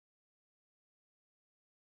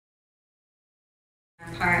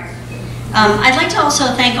part. I'd like to also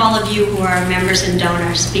thank all of you who are members and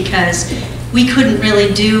donors, because we couldn't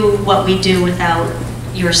really do what we do without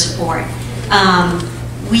your support.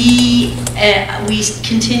 We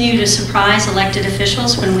continue to surprise elected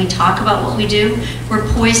officials when we talk about what we do. We're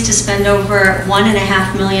poised to spend over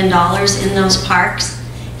 $1.5 million in those parks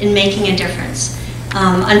in making a difference.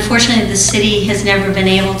 Unfortunately, the city has never been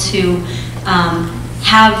able to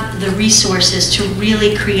have the resources to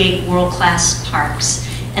really create world-class parks.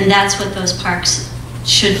 And that's what those parks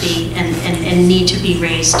should be and need to be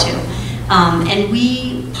raised to. And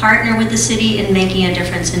we partner with the city in making a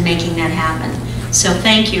difference and making that happen. So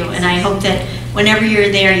thank you, and I hope that whenever you're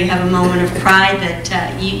there, you have a moment of pride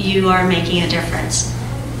that you are making a difference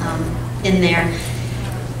in there.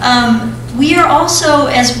 We are also,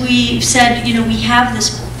 as we've said, we have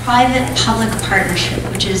this private-public partnership,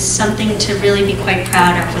 which is something to really be quite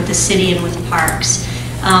proud of with the city and with parks.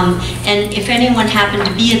 And if anyone happened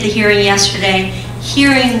to be at the hearing yesterday,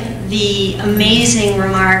 hearing the amazing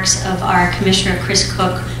remarks of our Commissioner Chris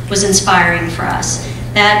Cook was inspiring for us.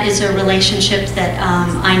 That is a relationship that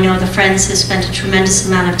I know the Friends has spent a tremendous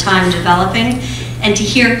amount of time developing, and to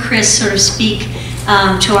hear Chris sort of speak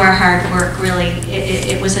to our hard work, really,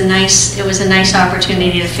 it was a nice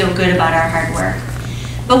opportunity to feel good about our hard work.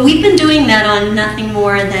 But we've been doing that on nothing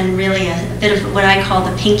more than really a bit of what I call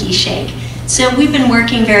the pinky shake. So we've been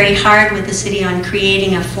working very hard with the city on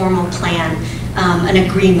creating a formal plan, an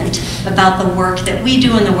agreement about the work that we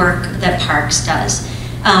do and the work that Parks does.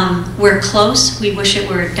 We're close, we wish it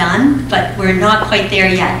were done, but we're not quite there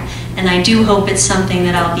yet. And I do hope it's something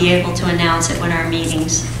that I'll be able to announce at one of our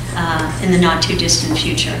meetings in the not too distant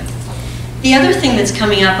future. The other thing that's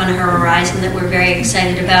coming up on our horizon that we're very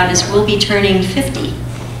excited about is we'll be turning 50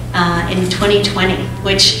 in 2020,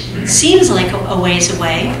 which seems like a ways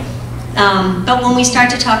away. But when we start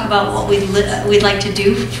to talk about what we'd like to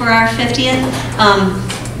do for our 50th,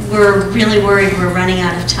 we're really worried we're running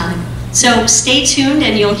out of time. So stay tuned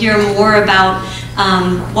and you'll hear more about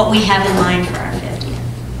what we have in mind for our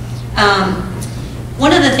 50th.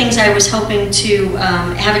 One of the things I was hoping to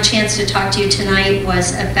have a chance to talk to you tonight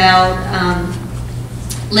was about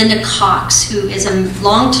Linda Cox, who is a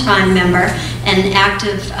longtime member and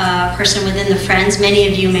active person within the Friends. Many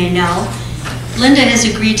of you may know. Linda has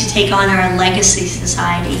agreed to take on our Legacy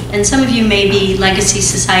Society, and some of you may be Legacy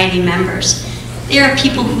Society members. There are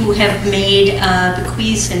people who have made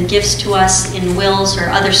bequests and gifts to us in wills or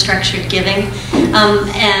other structured giving,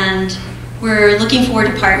 and we're looking forward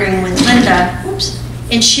to partnering with Linda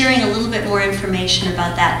in sharing a little bit more information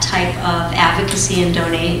about that type of advocacy and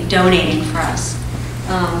donating for us.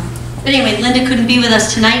 But anyway, Linda couldn't be with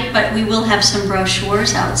us tonight, but we will have some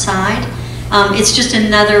brochures outside. It's just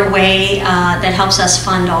another way that helps us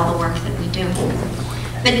fund all the work that we do.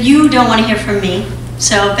 But you don't want to hear from me,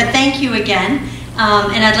 but thank you again.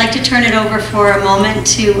 And I'd like to turn it over for a moment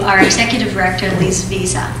to our Executive Director, Lisa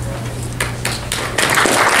Visa.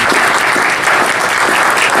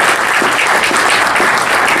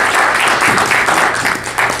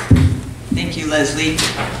 Thank you, Leslie.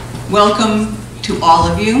 Welcome to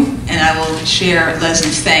all of you, and I will share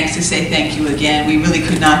Leslie's thanks to say thank you again. We really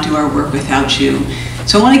could not do our work without you.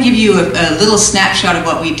 So I want to give you a little snapshot of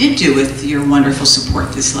what we did do with your wonderful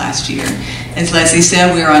support this last year. As Leslie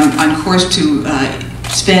said, we are on course to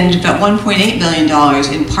spend about $1.8 million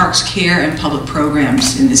in parks care and public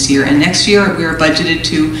programs in this year, and next year we are budgeted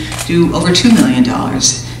to do over $2 million.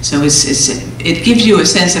 So it gives you a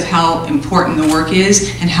sense of how important the work is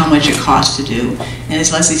and how much it costs to do. And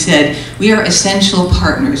as Leslie said, we are essential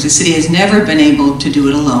partners. The city has never been able to do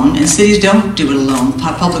it alone, and cities don't do it alone.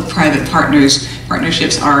 Public-private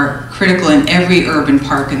partnerships are critical in every urban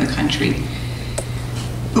park in the country.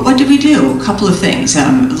 But what did we do? A couple of things. A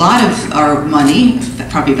lot of our money,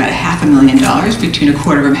 probably about $500,000, between a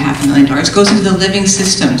quarter and $500,000, goes into the living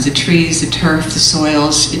systems, the trees, the turf, the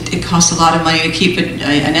soils. It costs a lot of money to keep an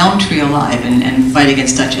elm tree alive and fight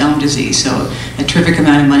against Dutch elm disease, so a terrific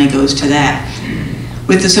amount of money goes to that.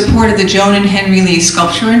 With the support of the Joan and Henry Lee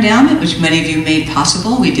Sculpture Endowment, which many of you made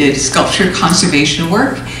possible, we did sculpture conservation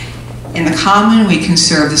work. In the Common, we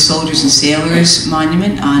conserved the Soldiers and Sailors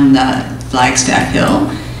Monument on Flagstaff Hill,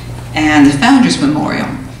 and the Founders Memorial.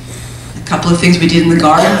 A couple of things we did in the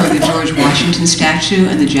garden were the George Washington statue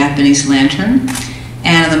and the Japanese lantern.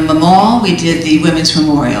 And in the mall, we did the Women's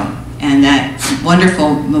Memorial. And that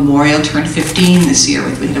wonderful memorial turned 15 this year.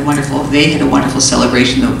 They had a wonderful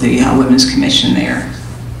celebration of the Women's Commission there.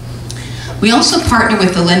 We also partner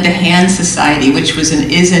with the Linda Hand Society, which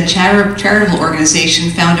is a charitable organization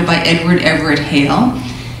founded by Edward Everett Hale.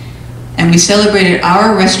 And we celebrated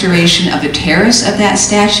our restoration of the terrace of that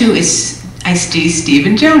statue. It's I see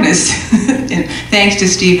Stephen Jonas. And thanks to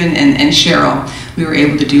Stephen and Cheryl, we were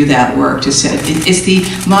able to do that work. It's the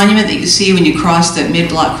monument that you see when you cross the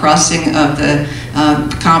mid-block crossing of the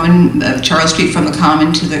Common, Charles Street from the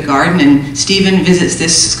Common to the Garden, and Stephen visits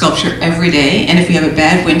this sculpture every day, and if we have a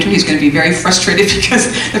bad winter, he's going to be very frustrated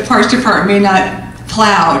because the Parks Department may not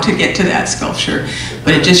plow to get to that sculpture,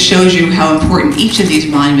 but it just shows you how important each of these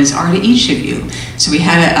monuments are to each of you. So we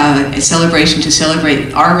had a celebration to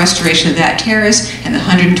celebrate our restoration of that terrace and the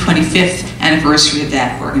 125th anniversary of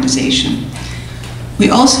that organization. We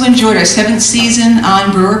also enjoyed our 7th season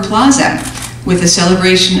on Brewer Plaza with a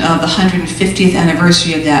celebration of the 150th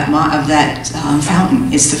anniversary of that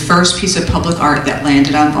fountain. It's the first piece of public art that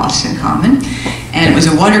landed on Boston Common, and it was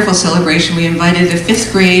a wonderful celebration. We invited the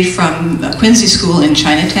 5th grade from Quincy School in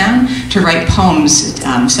Chinatown to write poems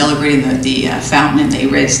celebrating the fountain,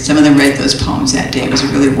 and some of them read those poems that day. It was a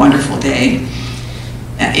really wonderful day.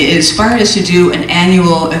 It inspired us to do an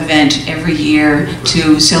annual event every year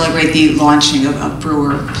to celebrate the launching of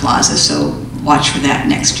Brewer Plaza, so watch for that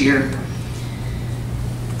next year.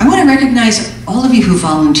 I want to recognize all of you who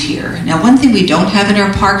volunteer. Now, one thing we don't have in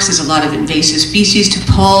our parks is a lot of invasive species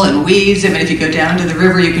to pull and weeds. I mean, if you go down to the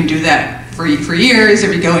river, you can do that for years.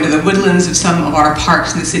 If you go into the woodlands of some of our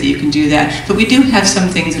parks in the city, you can do that. But we do have some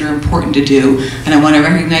things that are important to do. And I want to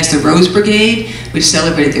recognize the Rose Brigade, which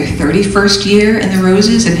celebrated their 31st year in the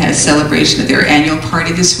Roses and had a celebration of their annual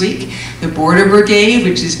party this week. The Border Brigade,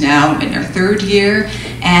 which is now in their 3rd year,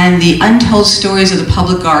 and the Untold Stories of the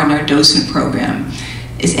Public Garden, our docent program.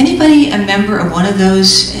 Is anybody a member of one of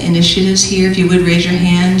those initiatives here? If you would raise your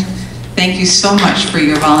hand. Thank you so much for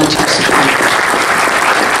your volunteer support.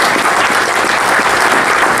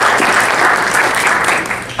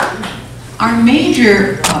 Our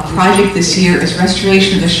major project this year is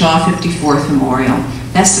restoration of the Shaw 54th Memorial.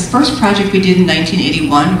 That's the first project we did in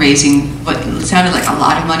 1981, raising what sounded like a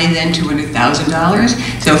lot of money then,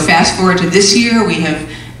 $200,000. So fast forward to this year, we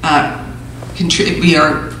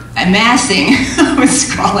are amassing,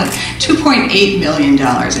 let's call it, $2.8 million,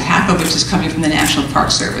 half of which is coming from the National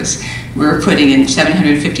Park Service. We're putting in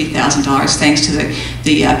 $750,000 thanks to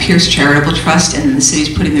the Pierce Charitable Trust, and the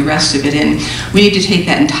city's putting the rest of it in. We need to take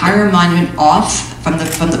that entire monument off from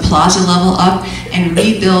the plaza level up and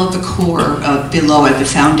rebuild the core below it, the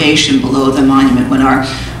foundation below the monument. When our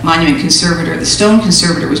monument conservator, the stone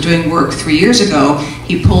conservator, was doing work 3 years ago,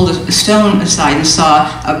 he pulled a stone aside and saw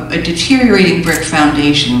a deteriorating brick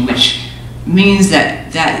foundation, which means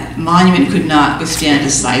that that monument could not withstand a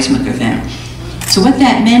seismic event. So what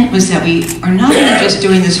that meant was that we are not only just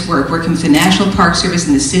doing this work, working with the National Park Service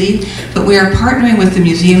in the city, but we are partnering with the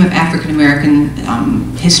Museum of African American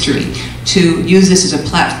History to use this as a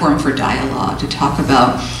platform for dialogue, to talk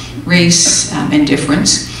about race and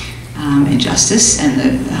difference and justice. And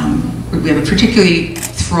we have a particularly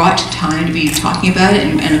fraught time to be talking about it,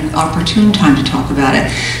 and an opportune time to talk about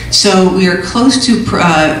it. So we are close to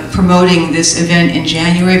promoting this event in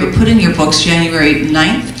January, but put in your books January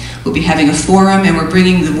 9th. We'll be having a forum, and we're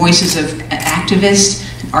bringing the voices of an activist,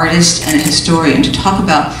 an artist, and a historian to talk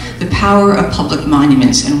about the power of public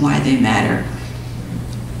monuments and why they matter.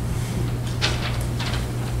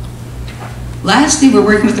 Lastly, we're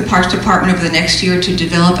working with the Parks Department over the next year to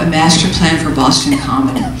develop a master plan for Boston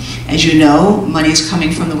Common. As you know, money is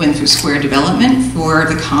coming from the Winthrop Square development for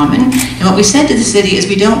the Common. And what we said to the city is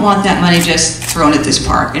we don't want that money just thrown at this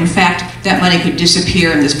park. In fact, that money could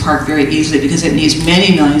disappear in this park very easily because it needs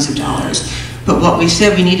many millions of dollars. But what we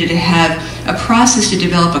said, we needed to have a process to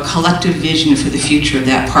develop a collective vision for the future of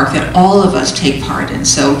that park that all of us take part in.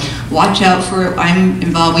 So watch out for it. I'm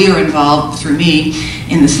involved, we are involved through me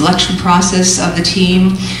in the selection process of the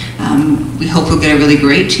team. We hope we'll get a really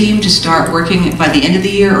great team to start working by the end of the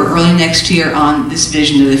year or early next year on this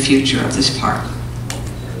vision of the future of this park.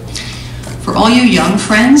 For all you young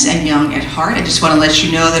friends and young at heart, I just want to let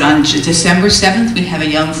you know that on December 7th, we have a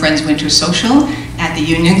Young Friends Winter Social at the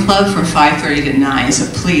Union Club from 5:30 to 9,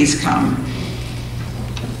 so please come.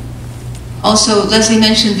 Also, Leslie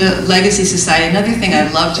mentioned the Legacy Society. Another thing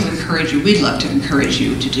I'd love to encourage you, we'd love to encourage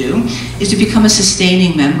you to do, is to become a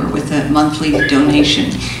sustaining member with a monthly donation.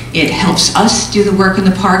 It helps us do the work in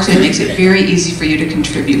the parks, and it makes it very easy for you to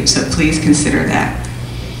contribute, so please consider that.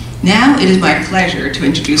 Now it is my pleasure to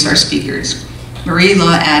introduce our speakers, Marie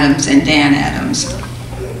Law Adams and Dan Adams.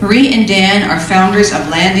 Marie and Dan are founders of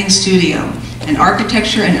Landing Studio, an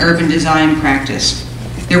architecture and urban design practice.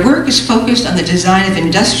 Their work is focused on the design of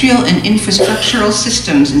industrial and infrastructural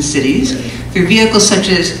systems in cities through vehicles such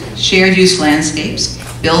as shared use landscapes,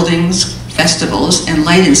 buildings, festivals, and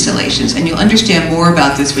light installations, and you'll understand more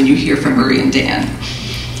about this when you hear from Marie and Dan.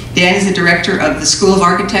 Dan is the director of the School of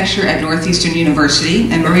Architecture at Northeastern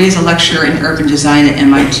University, and Maria is a lecturer in urban design at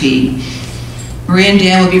MIT. Maria and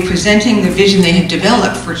Dan will be presenting the vision they have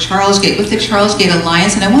developed for Charles Gate with the Charles Gate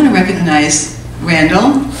Alliance, and I want to recognize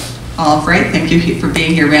Randall Albright. Thank you for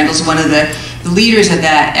being here. Randall's one of the leaders of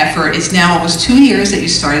that effort. It's now almost 2 years that you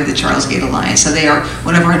started the Charles Gate Alliance, so they are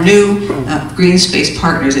one of our new green space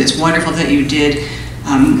partners. It's wonderful that you did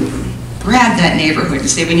grab that neighborhood and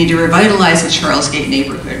say we need to revitalize the Charles Gate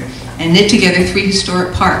neighborhood and knit together 3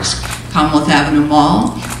 historic parks, Commonwealth Avenue Mall,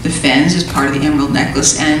 the Fens as part of the Emerald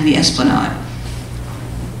Necklace, and the Esplanade.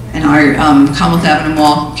 And our Commonwealth Avenue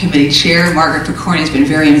Mall Committee Chair, Margaret Picorni, has been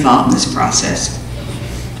very involved in this process.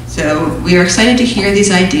 So we are excited to hear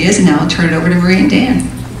these ideas, and now I'll turn it over to Maria and Dan.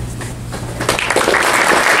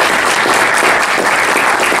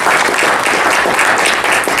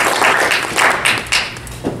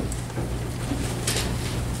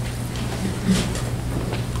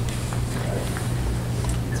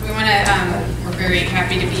 We're very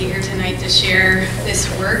happy to be here tonight to share this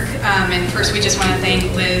work. And first, we just want to thank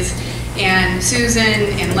Liz and Susan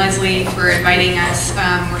and Leslie for inviting us.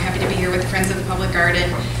 We're happy to be here with the Friends of the Public Garden,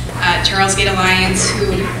 Charles Gate Alliance,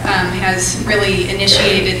 who has really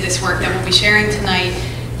initiated this work that we'll be sharing tonight.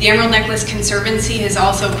 The Emerald Necklace Conservancy has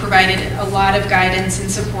also provided a lot of guidance and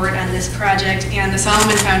support on this project, and the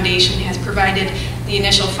Solomon Foundation has provided the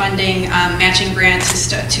initial funding, matching grants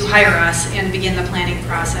to hire us and begin the planning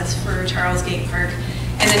process for Charles Gate Park.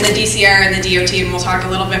 And then the DCR and the DOT, and we'll talk a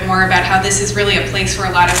little bit more about how this is really a place where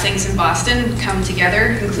a lot of things in Boston come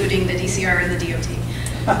together, including the DCR and the DOT.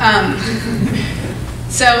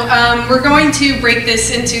 We're going to break this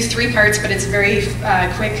into 3 parts, but it's a very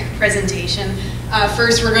quick presentation.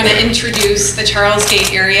 First, we're going to introduce the Charles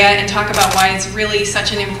Gate area and talk about why it's really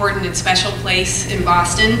such an important and special place in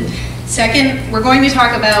Boston. Second, we're going to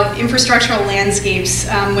talk about infrastructural landscapes,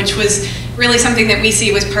 which was really something that we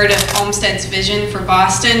see was part of Olmsted's vision for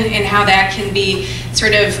Boston and how that can be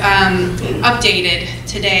sort of updated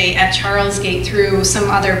today at Charles Gate through some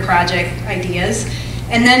other project ideas.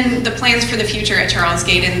 And then the plans for the future at Charles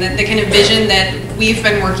Gate and the kind of vision that we've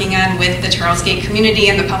been working on with the Charles Gate community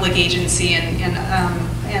and the public agency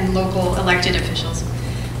and local elected officials.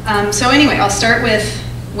 So anyway, I'll start with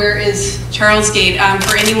where is Charles Gate.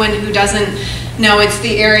 For anyone who doesn't know, it's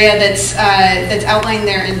the area that's outlined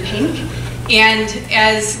there in pink. And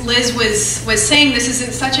as Liz was saying, this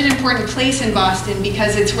is such an important place in Boston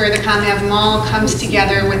because it's where the ComAv Mall comes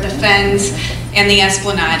together with the Fens and the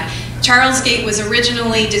Esplanade. Charles Gate was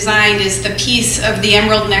originally designed as the piece of the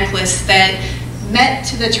Emerald Necklace that met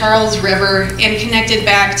to the Charles River and connected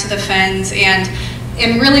back to the Fens and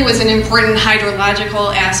really was an important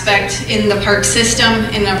hydrological aspect in the park system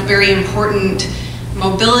and a very important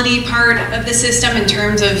mobility part of the system in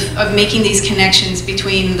terms of making these connections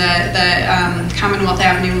between the Commonwealth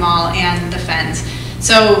Avenue Mall and the Fens.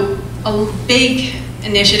 So a big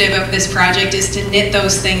initiative of this project is to knit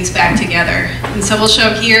those things back together. And so we'll show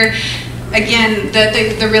here, again,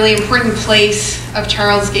 the really important place of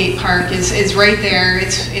Charles Gate Park is right there.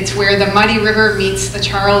 It's where the Muddy River meets the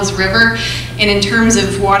Charles River. And in terms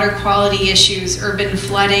of water quality issues, urban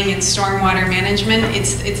flooding and stormwater management,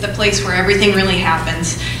 it's the place where everything really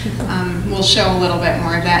happens. We'll show a little bit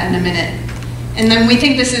more of that in a minute. And then we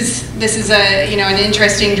think this is an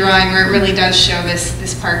interesting drawing where it really does show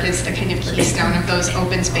this park as the kind of keystone of those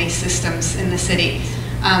open space systems in the city,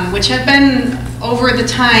 which have been over the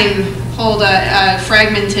time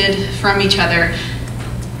fragmented from each other.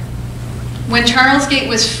 When Charles Gate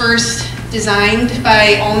was first designed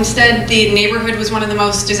by Olmsted, the neighborhood was one of the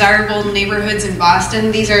most desirable neighborhoods in Boston.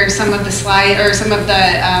 These are some of the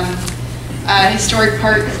historic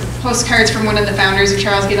park postcards from one of the founders of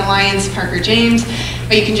Charles Gate Alliance, Parker James.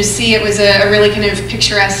 But you can just see it was a really kind of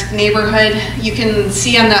picturesque neighborhood. You can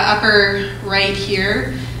see on the upper right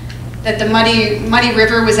here that the Muddy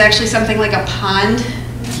River was actually something like a pond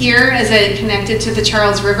here as it connected to the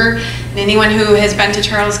Charles River. And anyone who has been to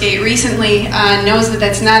Charles Gate recently knows that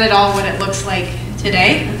that's not at all what it looks like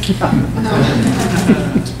today.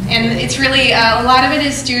 And it's really, a lot of it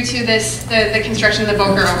is due to the construction of the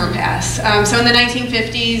Boker Overpass. So in the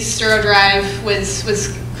 1950s, Sturrow Drive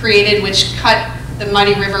was created, which cut the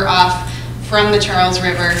Muddy River off from the Charles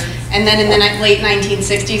River. And then in the late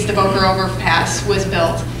 1960s, the Boker Overpass was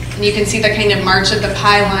built. And you can see the kind of march of the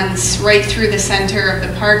pylons right through the center of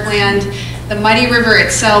the parkland. The Muddy River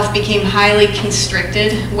itself became highly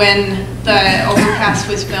constricted when the overpass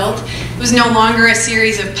was built. It was no longer a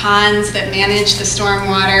series of ponds that managed the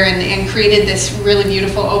stormwater and created this really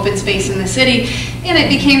beautiful open space in the city. And it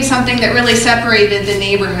became something that really separated the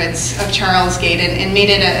neighborhoods of Charles Gate and made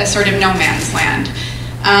it a sort of no man's land.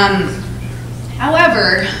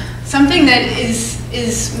 However, something that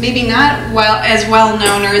is maybe not as well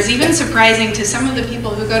known, or is even surprising to some of the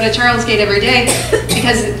people who go to Charles Gate every day,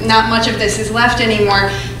 because not much of this is left anymore.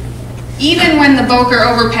 Even when the Boker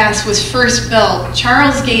Overpass was first built,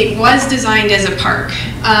 Charles Gate was designed as a park.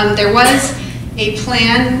 There was a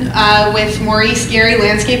plan with Maurice Gary,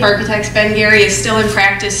 landscape architects. Ben Gary is still in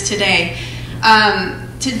practice today,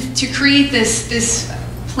 to create this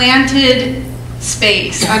planted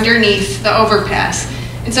space underneath the overpass.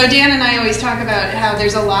 And so Dan and I always talk about how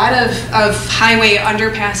there's a lot of highway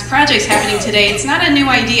underpass projects happening today. It's not a new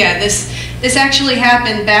idea. This actually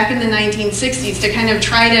happened back in the 1960s to kind of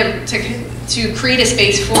try to create a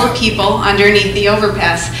space for people underneath the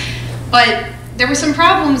overpass. But there were some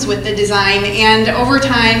problems with the design, and over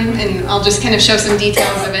time, and I'll just kind of show some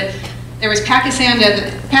details of it, there was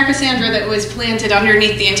Pachysandra that was planted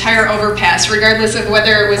underneath the entire overpass, regardless of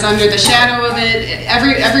whether it was under the shadow of it.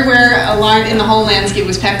 Everywhere along in the whole landscape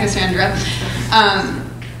was Pachysandra.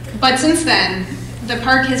 But since then, the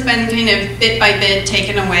park has been kind of bit by bit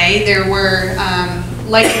taken away. There were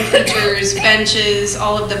lighting features, benches,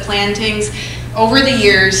 all of the plantings over the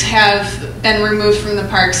years have been removed from the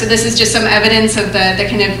park. So this is just some evidence of the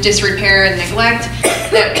kind of disrepair and neglect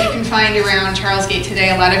that you can find around Charles Gate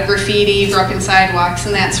today. A lot of graffiti, broken sidewalks,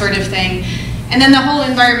 and that sort of thing. And then the whole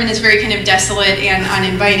environment is very kind of desolate and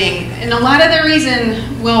uninviting. And a lot of the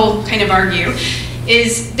reason, we'll kind of argue,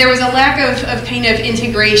 is there was a lack of kind of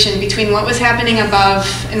integration between what was happening above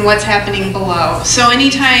and what's happening below. So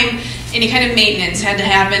anytime any kind of maintenance had to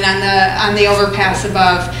happen on the overpass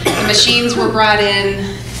above, the machines were brought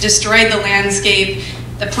in, destroyed the landscape,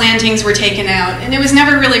 the plantings were taken out, and it was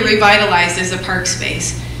never really revitalized as a park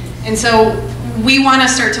space. And so we want to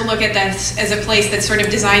start to look at that as a place that's sort of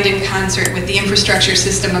designed in concert with the infrastructure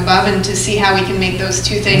system above, and to see how we can make those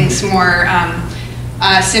two things more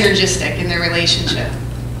synergistic in their relationship.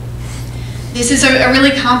 This is a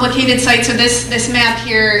really complicated site. So this map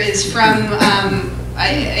here is from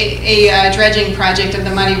a dredging project of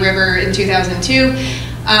the Muddy River in 2002.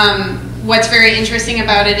 What's very interesting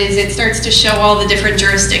about it is it starts to show all the different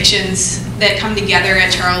jurisdictions that come together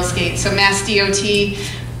at Charles Gate. So Mass DOT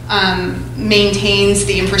maintains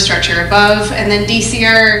the infrastructure above, and then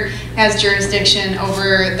DCR has jurisdiction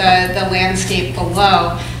over the landscape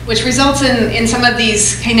below, which results in some of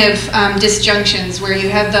these kind of disjunctions where you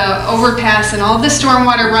have the overpass and all the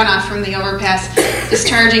stormwater runoff from the overpass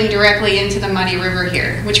discharging directly into the Muddy River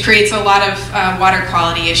here, which creates a lot of water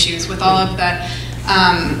quality issues with all of the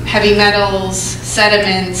heavy metals,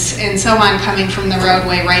 sediments, and so on coming from the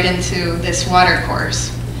roadway right into this water course.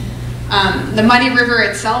 The Muddy River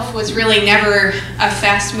itself was really never a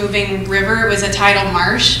fast-moving river. It was a tidal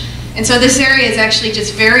marsh. And so this area is actually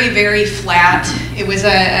just very, very flat. It was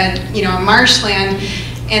a marshland,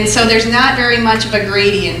 and so there's not very much of a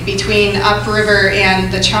gradient between upriver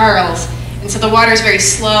and the Charles. And so the water is very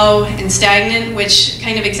slow and stagnant, which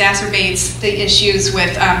kind of exacerbates the issues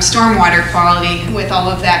with stormwater quality with all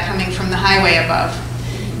of that coming from the highway above.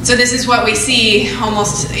 So this is what we see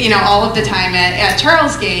almost all of the time at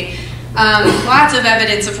Charles Gate. Lots of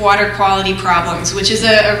evidence of water quality problems, which is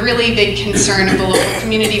a really big concern of the local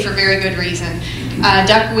community for very good reason.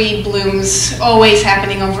 Duckweed blooms always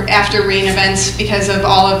happening after rain events because of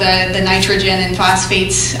all of the nitrogen and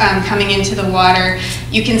phosphates coming into the water.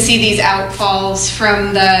 You can see these outfalls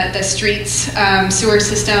from the streets sewer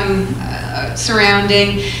system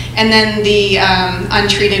surrounding, and then the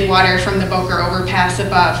untreated water from the Boker Overpass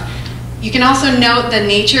above. You can also note the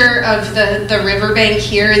nature of the riverbank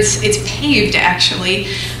here. It's paved, actually.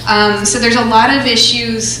 So there's a lot of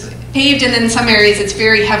issues, paved, and in some areas it's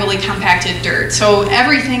very heavily compacted dirt. So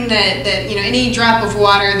everything that any drop of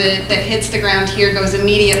water that hits the ground here goes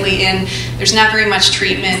immediately in. There's not very much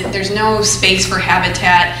treatment. There's no space for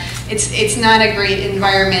habitat. It's not a great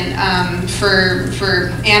environment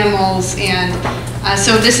for animals, and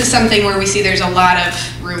so this is something where we see there's a lot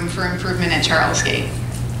of room for improvement at Charles Gate.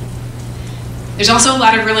 There's also a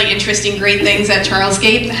lot of really interesting, great things at Charles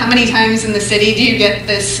Gate. How many times in the city do you get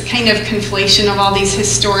this kind of conflation of all these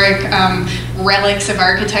historic relics of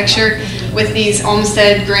architecture with these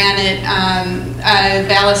Olmsted granite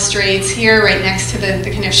balustrades here right next to the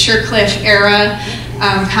kind of Surecliff era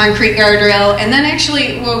concrete guardrail. And then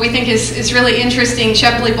actually what we think is really interesting,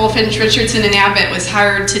 Shepley, Bulfinch, Richardson, and Abbott was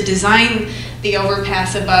hired to design the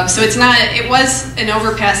overpass above. So it was an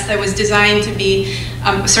overpass that was designed to be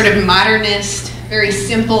sort of modernist, very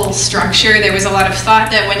simple structure. There was a lot of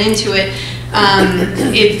thought that went into it.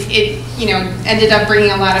 It ended up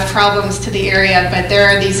bringing a lot of problems to the area, but there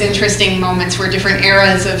are these interesting moments where different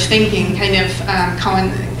eras of thinking kind of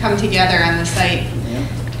come together on the site.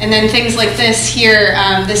 And then things like this here,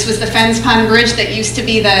 this was the Fens Pond Bridge that used to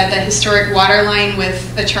be the historic water line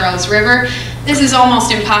with the Charles River. This is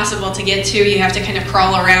almost impossible to get to. You have to kind of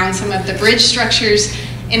crawl around some of the bridge structures.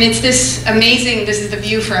 And it's this amazing, this is the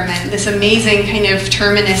view from it, this amazing kind of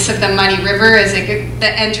terminus of the Muddy River as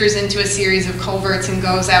that enters into a series of culverts and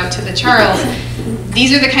goes out to the Charles.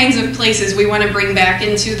 These are the kinds of places we want to bring back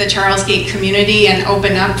into the Charles Gate community and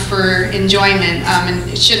open up for enjoyment. And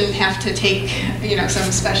it shouldn't have to take, you know, some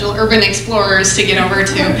special urban explorers to get over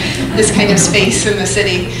to this kind of space in the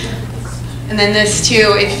city. And then this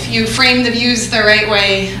too, if you frame the views the right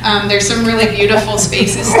way, there's some really beautiful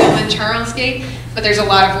spaces still in Charles Gate, but there's a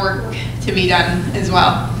lot of work to be done as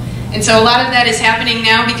well. And so a lot of that is happening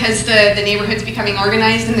now because the neighborhood's becoming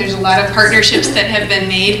organized and there's a lot of partnerships that have been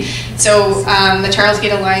made. So the Charles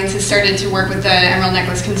Gate Alliance has started to work with the Emerald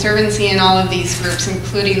Necklace Conservancy, and all of these groups,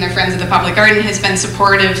 including the Friends of the Public Garden, has been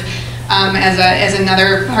supportive as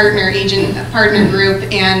another partner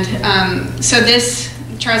group. And so this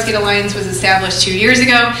Charles Gate Alliance was established 2 years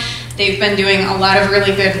ago. They've been doing a lot of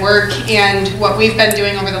really good work, and what we've been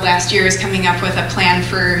doing over the last year is coming up with a plan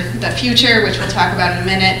for the future, which we'll talk about in a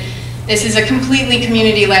minute. This is a completely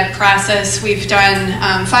community-led process. We've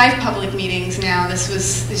done 5 public meetings now. This was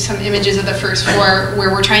some images of the first 4,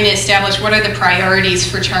 where we're trying to establish what are the priorities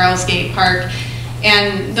for Charles Gate Park.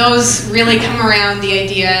 And those really come around the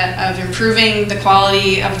idea of improving the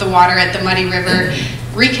quality of the water at the Muddy River,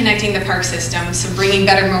 reconnecting the park system, so bringing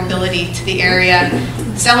better mobility to the area,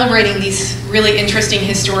 celebrating these really interesting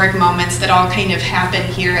historic moments that all kind of happen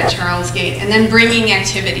here at Charles Gate, and then bringing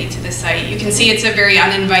activity to the site. You can see it's a very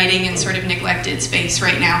uninviting and sort of neglected space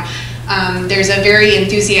right now. There's a very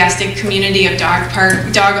enthusiastic community of dog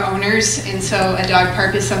owners, and so a dog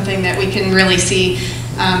park is something that we can really see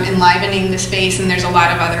enlivening the space, and there's a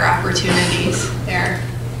lot of other opportunities there.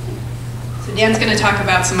 So Dan's going to talk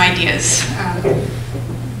about some ideas.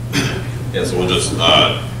 Yeah, so we'll just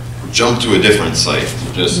jump to a different site,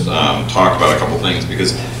 just talk about a couple things,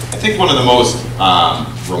 because I think one of the most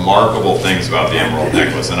remarkable things about the Emerald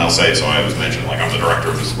Necklace, and I'll say, so I was mentioned, like, I'm the director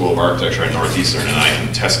of the School of Architecture at Northeastern, and I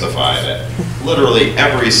can testify that literally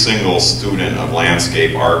every single student of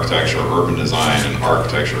landscape architecture, urban design, and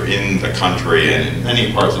architecture in the country and in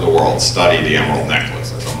many parts of the world study the Emerald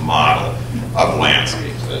Necklace as a model of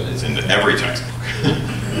landscapes. It's in every textbook.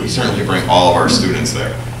 We certainly bring all of our students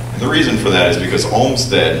there. And the reason for that is because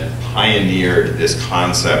Olmsted pioneered this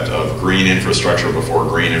concept of green infrastructure before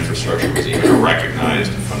green infrastructure was even a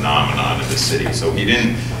recognized phenomenon in the city. So he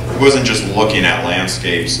wasn't just looking at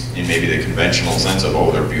landscapes in maybe the conventional sense of,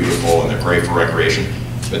 oh, they're beautiful and they're great for recreation,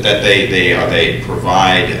 but that they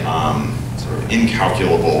provide sort of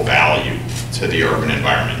incalculable value to the urban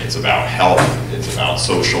environment. It's about health, it's about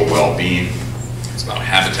social well-being, it's about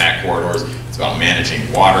habitat corridors, it's about managing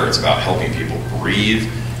water, it's about helping people breathe.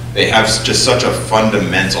 They have just such a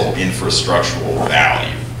fundamental infrastructural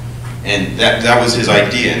value. And that was his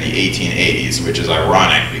idea in the 1880s, which is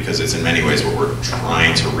ironic because it's in many ways what we're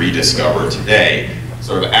trying to rediscover today,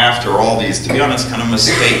 sort of after all these, to be honest, kind of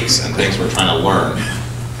mistakes and things we're trying to learn.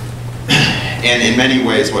 And in many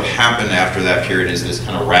ways, what happened after that period is this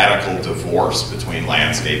kind of radical divorce between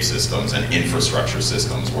landscape systems and infrastructure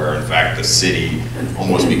systems, where in fact the city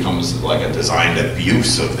almost becomes like a designed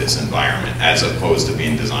abuse of this environment, as opposed to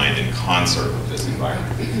being designed in concert with this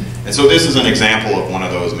environment. And so this is an example of one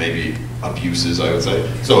of those maybe abuses, I would say.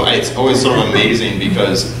 So it's always sort of amazing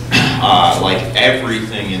because like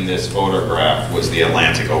everything in this photograph was the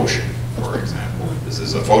Atlantic Ocean, for example. This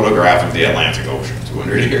is a photograph of the Atlantic Ocean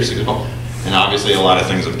 200 years ago. And obviously a lot of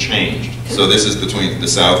things have changed. So this is between the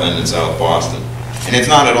South End and South Boston. And it's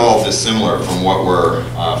not at all dissimilar from what we're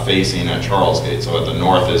facing at Charles Gate. So at the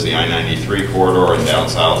north is the I-93 corridor, and down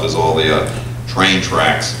south is all the train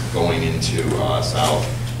tracks going into South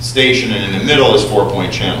Station, and in the middle is Four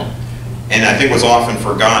Point Channel. And I think what's often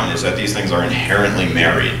forgotten is that these things are inherently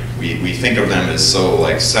married. We think of them as so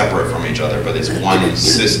like separate from each other, but it's one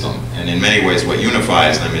system. And in many ways what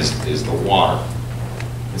unifies them is the water.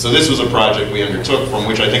 And so this was a project we undertook from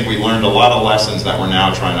which I think we learned a lot of lessons that we're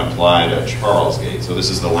now trying to apply to Charles Gate. So this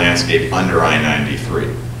is the landscape under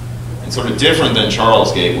I-93. And sort of different than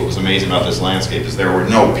Charles Gate, what was amazing about this landscape is there were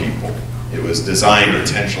no people. It was designed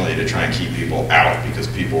intentionally to try and keep people out because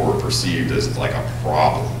people were perceived as like a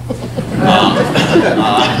problem.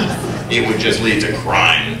 It would just lead to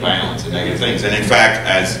crime and violence and negative things. And in fact,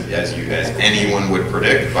 as anyone would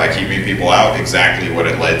predict, by keeping people out, exactly what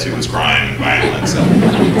it led to was crime and violence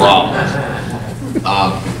and problems.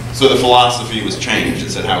 So the philosophy was changed. It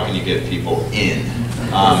said, how can you get people in?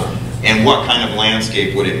 And what kind of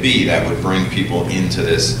landscape would it be that would bring people into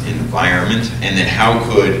this environment? And then how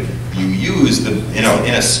could you use the, in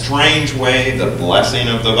a strange way, the blessing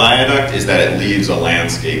of the viaduct is that it leaves a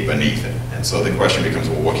landscape beneath it. And so the question becomes,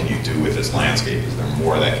 well, what can you do with this landscape? Is there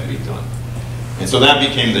more that can be done? And so that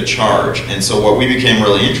became the charge. And so what we became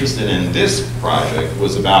really interested in this project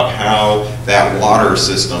was about how that water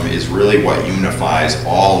system is really what unifies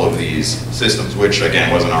all of these systems, which again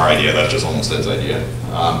wasn't our idea, that's just Olmsted's idea.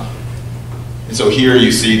 And so here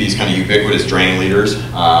you see these kind of ubiquitous drain leaders.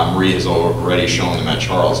 Marie has already shown them at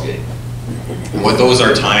Charlesgate. And what those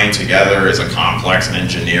are tying together is a complex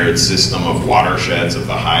engineered system of watersheds of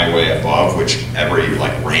the highway above, which every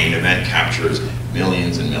rain event captures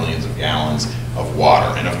millions and millions of gallons of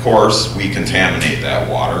water. And of course, we contaminate that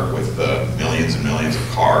water with the millions and millions of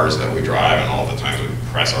cars that we drive, and all the times we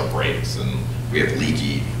press our brakes and we have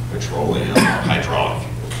leaky petroleum, hydraulic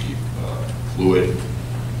fluid.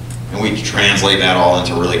 And we translate that all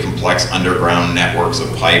into really complex underground networks of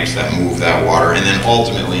pipes that move that water, and then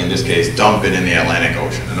ultimately, in this case, dump it in the Atlantic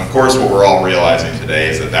Ocean. And of course, what we're all realizing today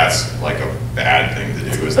is that that's like a bad thing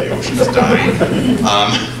to do, as the ocean is dying.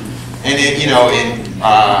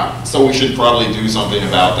 And so we should probably do something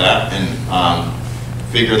about that and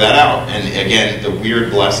figure that out. And again, the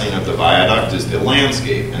weird blessing of the viaduct is the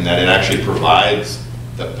landscape, and that it actually provides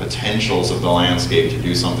the potentials of the landscape to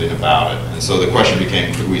do something about it. And so the question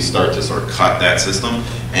became, could we start to sort of cut that system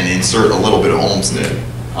and insert a little bit of Olmsted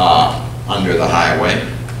under the highway?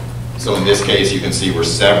 So in this case, you can see we're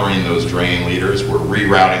severing those drain leaders, we're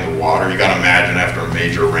rerouting the water. You gotta imagine after a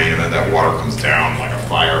major rain event, that water comes down like a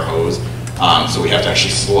fire hose. So we have to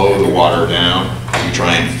actually slow the water down. We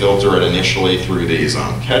try and filter it initially through these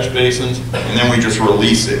catch basins, and then we just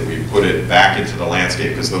release it. We put it back into the landscape,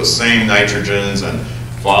 because those same nitrogens and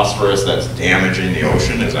phosphorus that's damaging the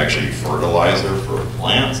ocean is actually fertilizer for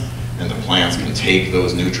plants, and the plants can take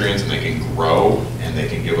those nutrients and they can grow, and they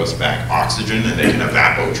can give us back oxygen, and they can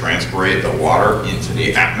evapotranspirate the water into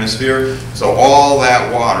the atmosphere. So all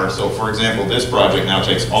that water, so for example, this project now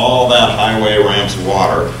takes all that highway ramps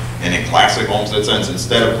water, and in classic Olmsted sense,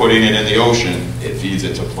 instead of putting it in the ocean, it feeds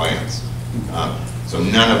it to plants. So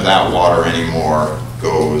none of that water anymore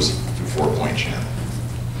goes to Fort Point Channel.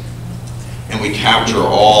 And we capture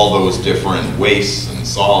all those different wastes and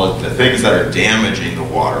solids, the things that are damaging the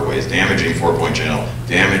waterways, damaging Fort Point Channel,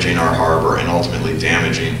 damaging our harbor, and ultimately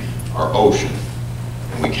damaging our ocean.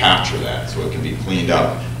 And we capture that so it can be cleaned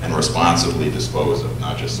up and responsibly disposed of,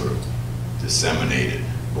 not just sort of disseminated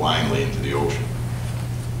blindly into the ocean.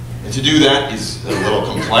 And to do that is a little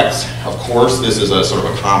complex. Of course, this is a sort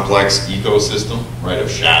of a complex ecosystem, right,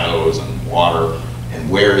 of shadows and water. And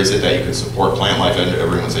where is it that you can support plant life? And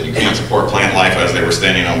everyone said you can't support plant life as they were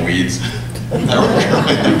standing on weeds.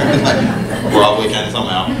 Probably can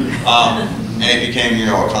somehow. And it became,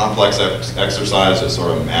 a complex exercise of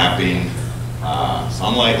sort of mapping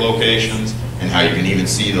sunlight locations, and how you can even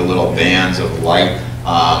see the little bands of light,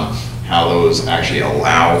 how those actually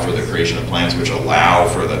allow for the creation of plants, which allow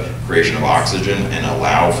for the creation of oxygen and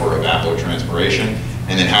allow for evapotranspiration.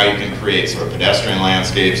 And then how you can create sort of pedestrian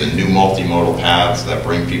landscapes and new multimodal paths that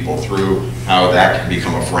bring people through, how that can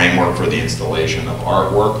become a framework for the installation of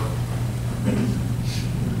artwork.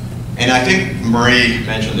 And I think Marie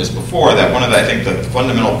mentioned this before, that one of the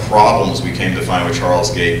fundamental problems we came to find with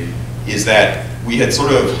Charlesgate is that we had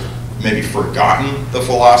sort of maybe forgotten the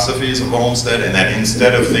philosophies of Olmsted, and that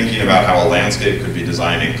instead of thinking about how a landscape could be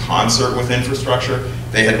designed in concert with infrastructure,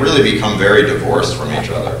 they had really become very divorced from each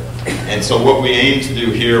other. And so what we aimed to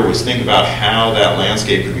do here was think about how that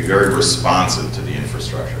landscape could be very responsive to the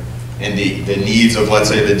infrastructure and the needs of, let's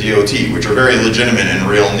say, the DOT, which are very legitimate and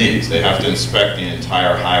real needs. They have to inspect the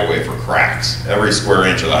entire highway for cracks. Every square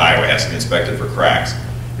inch of the highway has to be inspected for cracks.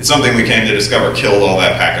 It's something we came to discover killed all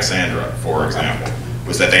that Pachysandra, for example,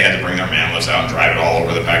 was that they had to bring their man lifts out and drive it all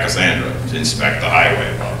over the Pachysandra to inspect the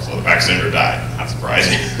highway above. So the Pachysandra died, not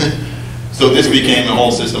surprising. So this became a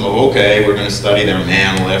whole system of, okay, we're going to study their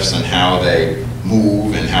man lifts and how they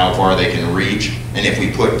move and how far they can reach. And if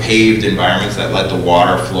we put paved environments that let the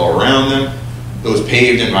water flow around them, those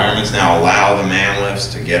paved environments now allow the man lifts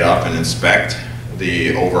to get up and inspect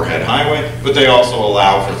the overhead highway, but they also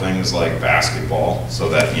allow for things like basketball, so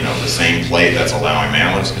that, the same plate that's allowing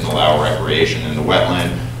man lifts can allow recreation in the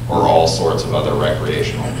wetland or all sorts of other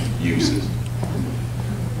recreational uses.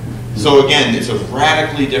 So again, it's a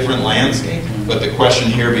radically different landscape, but the question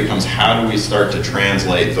here becomes, how do we start to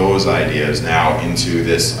translate those ideas now into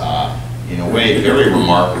this, in a way, very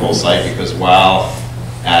remarkable site? Because while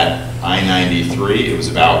at I-93, it was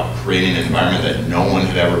about creating an environment that no one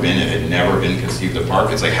had ever been in, had never been conceived of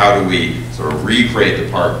park. It's like, how do we sort of recreate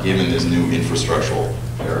the park given this new infrastructural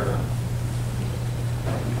paradigm?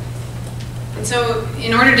 And so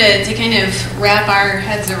in order to kind of wrap our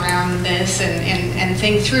heads around this and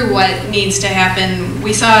think through what needs to happen,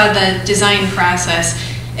 we saw the design process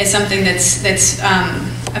as something that's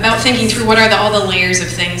about thinking through what are all the layers of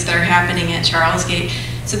things that are happening at Charles Gate.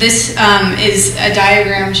 So this is a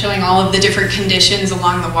diagram showing all of the different conditions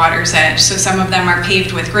along the water's edge. So some of them are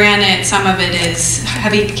paved with granite, some of it is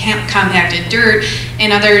heavy compacted dirt,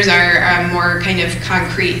 and others are more kind of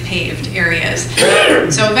concrete paved areas.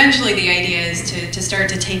 So eventually the idea is to start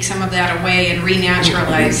to take some of that away and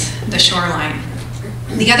renaturalize the shoreline.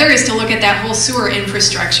 The other is to look at that whole sewer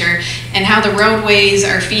infrastructure and how the roadways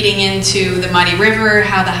are feeding into the Muddy River,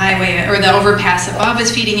 how the highway or the overpass above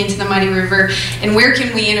is feeding into the Muddy River, and where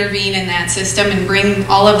can we intervene in that system and bring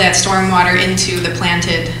all of that stormwater into the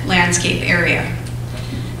planted landscape area.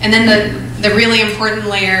 And then the really important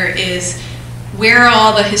layer is where are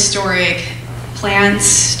all the historic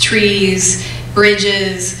plants, trees,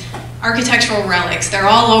 bridges, architectural relics. They're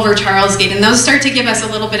all over Charles Gate, and those start to give us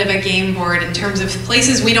a little bit of a game board in terms of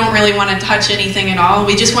places we don't really want to touch anything at all.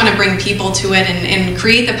 We just want to bring people to it and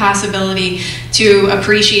create the possibility to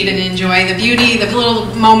appreciate and enjoy the beauty, the little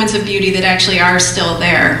moments of beauty that actually are still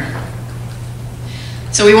there.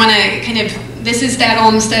 So we want to kind of, this is that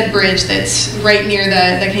Olmsted Bridge that's right near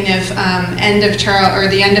the kind of end of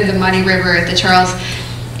the end of the Muddy River at the Charles.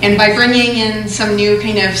 And by bringing in some new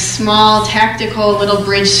kind of small, tactical little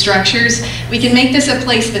bridge structures, we can make this a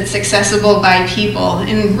place that's accessible by people.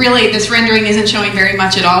 And really, this rendering isn't showing very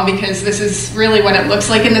much at all because this is really what it looks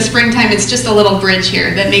like in the springtime. It's just a little bridge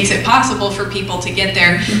here that makes it possible for people to get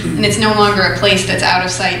there. And it's no longer a place that's out of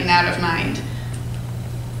sight and out of mind.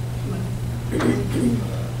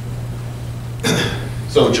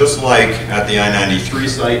 So just like at the I-93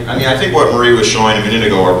 site, I mean, I think what Marie was showing a minute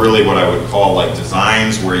ago are really what I would call like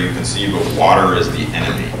designs where you conceive of water as the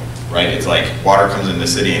enemy, right? It's like water comes in the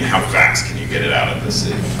city and how fast can you get it out of the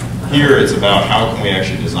city? Here it's about how can we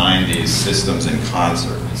actually design these systems in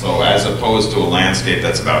concert. And so as opposed to a landscape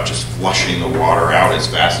that's about just flushing the water out as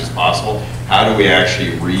fast as possible, how do we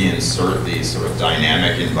actually reinsert these sort of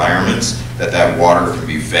dynamic environments that water can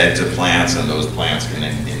be fed to plants and those plants can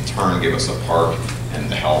in turn give us a park and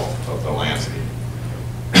the health of the landscape.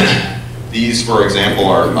 These, for example,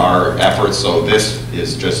 are efforts, so this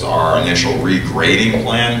is just our initial regrading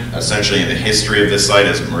plan. Essentially in the history of this site,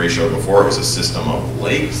 as Marie showed before, it was a system of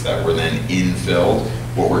lakes that were then infilled.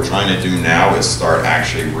 What we're trying to do now is start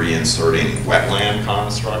actually reinserting wetland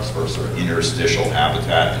constructs for sort of interstitial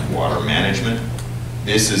habitat and water management.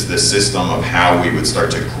 This is the system of how we would start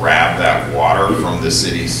to grab that water from the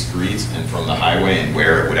city streets and from the highway and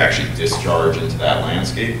where it would actually discharge into that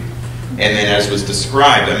landscape. And then as was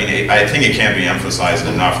described, I mean, I think it can't be emphasized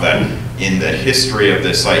enough that in the history of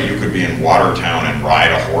this site, you could be in Watertown and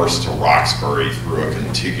ride a horse to Roxbury through a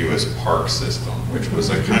contiguous park system, which was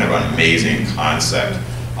a kind of an amazing concept.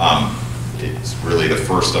 It's really the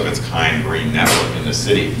first of its kind green network in the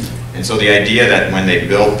city. And so the idea that when they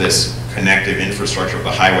built this connective infrastructure of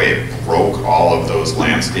the highway, it broke all of those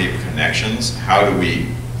landscape connections. How do we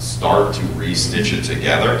start to re-stitch it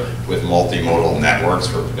together with multimodal networks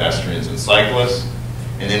for pedestrians and cyclists?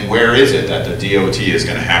 And then where is it that the DOT is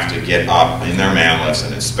going to have to get up in their man lifts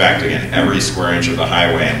and inspect again every square inch of the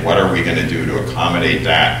highway, and what are we going to do to accommodate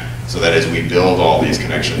that so that as we build all these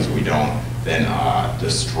connections we don't then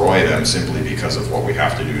destroy them simply because of what we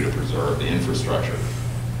have to do to preserve the infrastructure.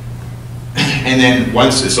 And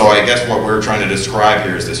then so I guess what we're trying to describe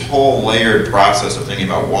here is this whole layered process of thinking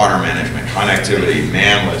about water management, connectivity,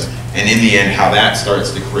 man lifts, and in the end how that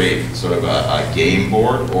starts to create sort of a game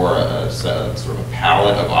board or a sort of a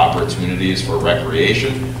palette of opportunities for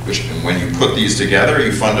recreation, which when you put these together,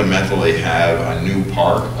 you fundamentally have a new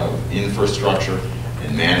park of infrastructure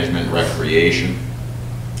and management, recreation,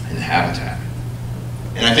 and habitat.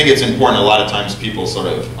 And I think it's important, a lot of times people sort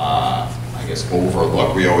of, I guess,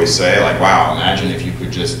 overlook, we always say, like, wow, imagine if you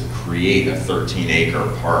could just create a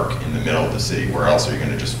 13-acre park in the middle of the city. Where else are you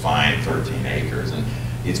going to just find 13 acres? And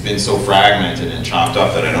it's been so fragmented and chopped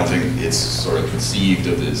up that I don't think it's sort of conceived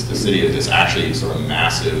of the city as this actually sort of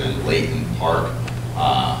massive and latent park,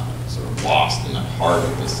 sort of lost in the heart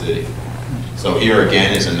of the city. So here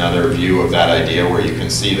again is another view of that idea where you can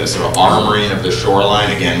see the sort of armoring of the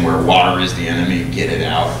shoreline, again, where water is the enemy, get it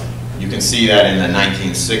out. You can see that in the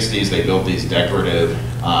 1960s they built these decorative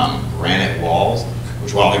granite walls,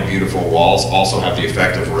 which while they're beautiful walls also have the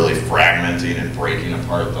effect of really fragmenting and breaking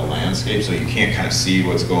apart the landscape, so you can't kind of see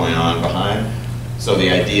what's going on behind. So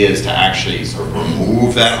the idea is to actually sort of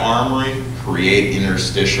remove that armoring, create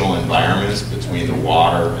interstitial environments between the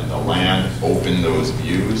water and the land, open those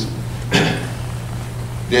views.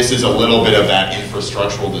 This is a little bit of that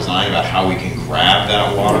infrastructural design about how we can grab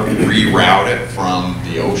that water, reroute it from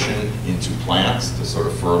the ocean into plants to sort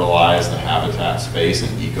of fertilize the habitat space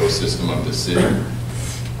and ecosystem of the city.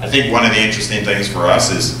 I think one of the interesting things for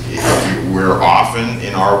us is we're often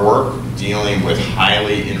in our work dealing with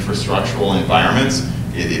highly infrastructural environments.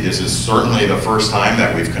 This is certainly the first time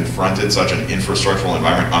that we've confronted such an infrastructural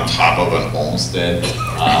environment on top of an Olmsted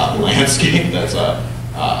landscape. That's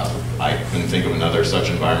I couldn't think of another such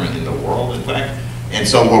environment in the world, in fact. And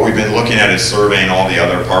so what we've been looking at is surveying all the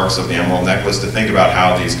other parks of the Emerald Necklace to think about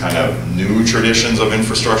how these kind of new traditions of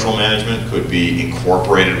infrastructural management could be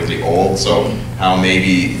incorporated with the old. So how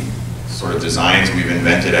maybe sort of designs we've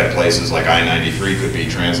invented at places like I-93 could be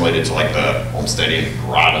translated to like the Olmstedian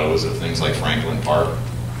grottos of things like Franklin Park.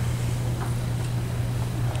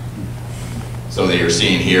 So that you're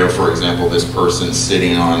seeing here, for example, this person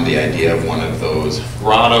sitting on the idea of one of those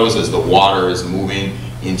grottos as the water is moving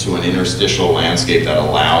into an interstitial landscape that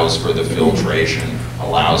allows for the filtration,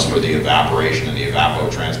 allows for the evaporation and the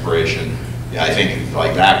evapotranspiration. Yeah, I think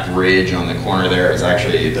like that bridge on the corner there is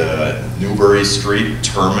actually the Newbury Street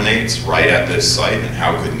terminates right at this site, and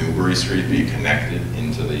how could Newbury Street be connected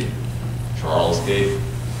into the Charles Gate?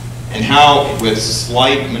 And how, with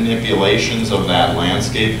slight manipulations of that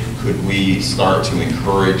landscape, could we start to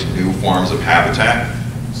encourage new forms of habitat?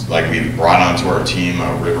 Like we've brought onto our team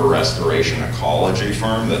a river restoration ecology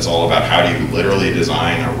firm that's all about how do you literally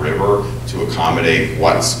design a river to accommodate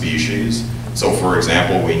what species. So for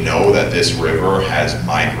example, we know that this river has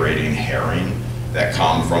migrating herring that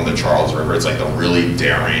come from the Charles River. It's like the really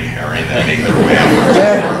daring herring that make their way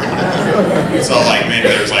up. So like maybe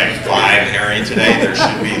there's like 5 herring today. There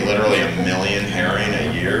should be literally 1 million herring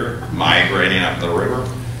a year migrating up the river.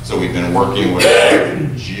 So we've been working with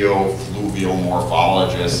geofluvial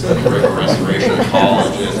morphologists and river restoration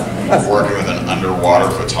ecologists, working with an underwater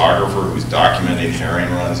photographer who's documenting herring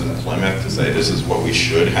runs in Plymouth to say this is what we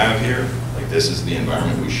should have here. Like this is the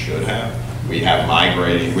environment we should have. We have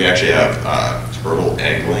migrating, we actually have turtle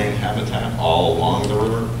egg-laying habitat all along the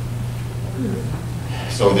river.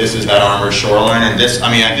 So this is that armored shoreline, and this,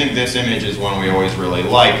 I mean, I think this image is one we always really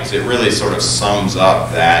like because it really sort of sums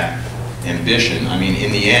up that ambition. I mean,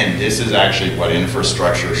 in the end, this is actually what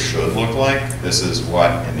infrastructure should look like. This is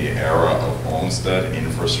what, in the era of Olmsted,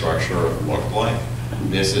 infrastructure looked like.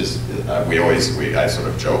 This is, I sort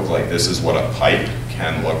of joke, like, this is what a pipe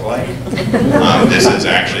can look like. This is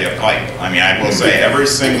actually a pipe. I mean, I will say every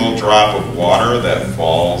single drop of water that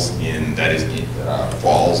falls in,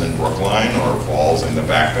 falls in Brookline or falls in the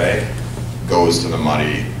Back Bay goes to the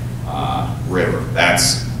Muddy River.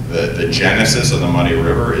 That's the genesis of the Muddy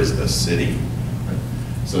River is the city.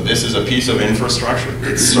 So this is a piece of infrastructure.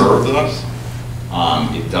 It served us.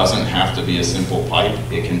 It doesn't have to be a simple pipe.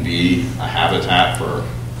 It can be a habitat for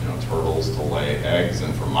turtles to lay eggs,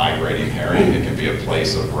 and for migrating herring, it can be a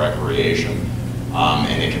place of recreation,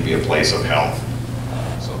 and it can be a place of health.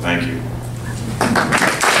 So thank you.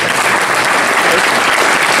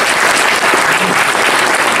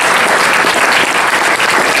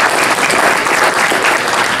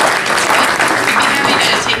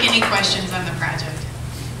 Questions on the project?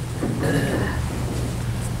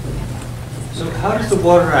 So how does the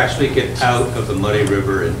water actually get out of the Muddy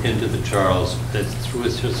River and into the Charles? It's through a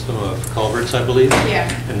system of culverts, I believe? Yeah.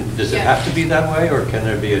 And does it have to be that way, or can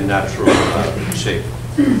there be a natural shape?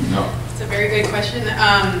 No. It's a very good question.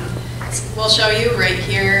 We'll show you right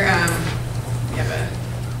here. We have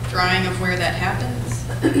a drawing of where that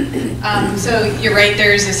happens. So you're right,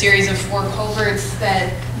 there's a series of 4 culverts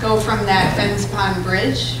that go from that Fence Pond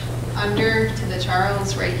Bridge under to the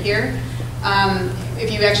Charles right here. If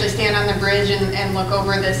you actually stand on the bridge and look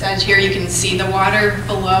over this edge here, you can see the water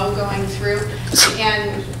below going through.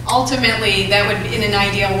 And ultimately, that would, in an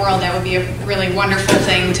ideal world, that would be a really wonderful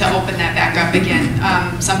thing to open that back up again.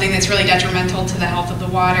 Something that's really detrimental to the health of the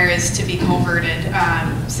water is to be culverted.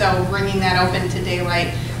 So bringing that open to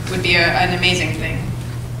daylight would be an amazing thing.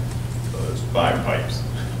 So there's 5 pipes.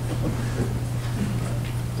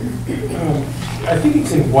 I think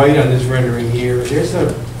it's in white on this rendering here. There's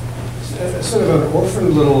a sort of an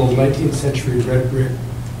orphan little 19th century red brick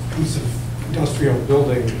piece of industrial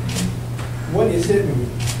building. What is it?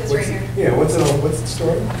 This right here. Yeah, what's the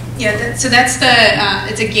story? Yeah, so that's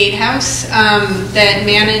it's a gatehouse that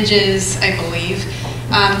manages, I believe,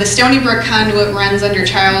 the Stony Brook conduit runs under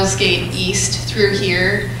Charles Gate East through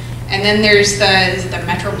here. And then there's the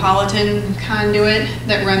Metropolitan conduit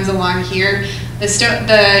that runs along here.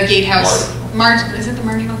 The gatehouse, is it the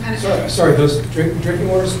marginal kind of? Sorry, those drinking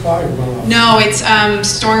water supply or runoff? No, it's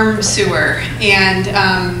storm sewer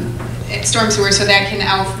so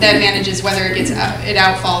that manages whether it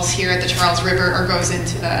outfalls here at the Charles River or goes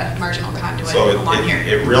into the marginal conduit So along here.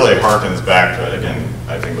 it really harkens back to, again,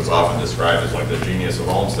 I think what's often described as like the genius of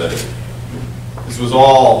Olmsted. This was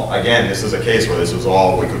all, again, this is a case where this was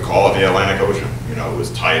all, we could call it the Atlantic Ocean. You know, it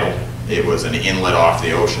was tidal. It was an inlet off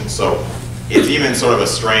the ocean. So it's even sort of a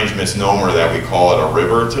strange misnomer that we call it a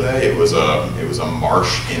river today. It was a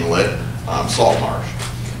marsh inlet, salt marsh,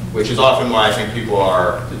 which is often why I think people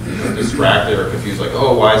are distracted or confused, like,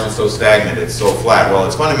 oh, why is it so stagnant? It's so flat. Well,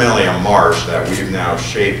 it's fundamentally a marsh that we've now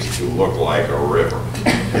shaped to look like a river.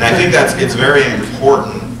 And I think it's very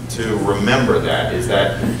important to remember that, is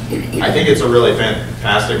that I think it's a really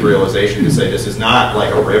fantastic realization to say this is not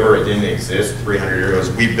like a river, it didn't exist 300 years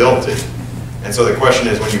ago, we built it. And so the question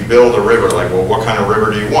is, when you build a river, like, well, what kind of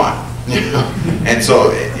river do you want? And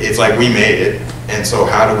so it's like we made it, and so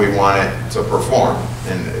how do we want it to perform?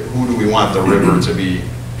 And who do we want the river to be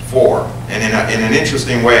for? And in an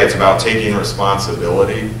interesting way, it's about taking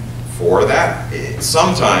responsibility for that.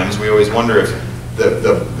 Sometimes we always wonder if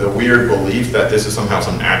the weird belief that this is somehow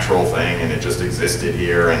some natural thing and it just existed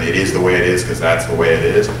here and it is the way it is because that's the way it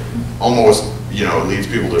is, almost, you know, leads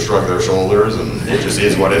people to shrug their shoulders and it just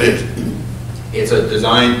is what it is. It's a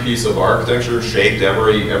designed piece of architecture, shaped,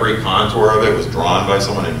 every contour of it was drawn by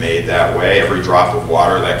someone and made that way. Every drop of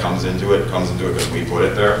water that comes into it because we put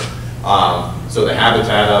it there. So the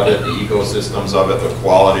habitat of it, the ecosystems of it, the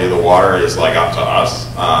quality of the water is like up to us.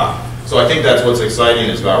 So I think that's what's exciting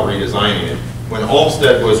is about redesigning it. When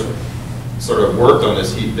Olmsted was sort of worked on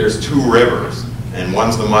this, there's two rivers, and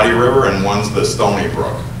one's the Muddy River and one's the Stony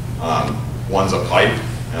Brook. One's a pipe,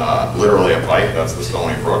 literally a pipe, that's the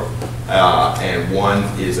Stony Brook, and one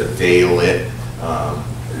is a day-lit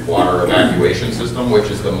water evacuation system, which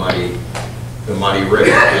is the Muddy River.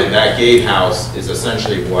 And that gatehouse is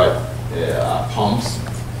essentially what pumps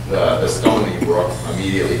the Stony Brook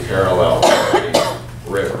immediately parallel to the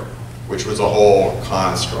river, which was a whole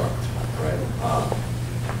construct. Right.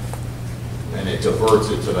 And it diverts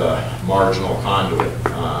it to the marginal conduit,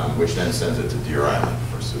 which then sends it to Deer Island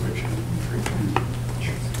for sewage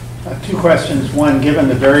treatment. Two questions. One, given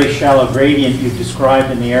the very shallow gradient you've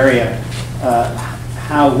described in the area,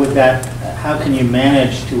 how can you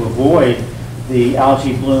manage to avoid the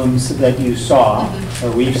algae blooms that you saw,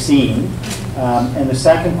 or we've seen? And the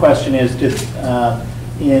second question is,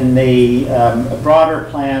 in the broader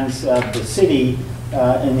plans of the city,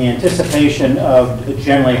 in the anticipation of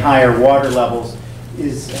generally higher water levels,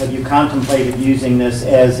 have you contemplated using this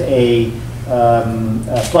as a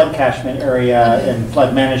flood catchment area and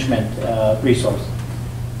flood management resource?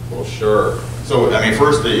 Well, sure. So, I mean,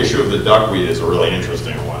 first, the issue of the duckweed is a really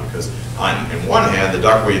interesting one, because on one hand, the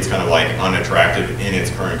duckweed is kind of like unattractive in its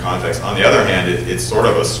current context. On the other hand, it's sort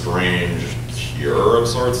of a strange cure of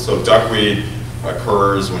sorts. So duckweed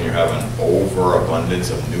occurs when you have an overabundance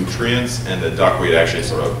of nutrients, and the duckweed actually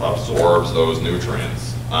sort of absorbs those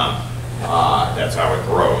nutrients. That's how it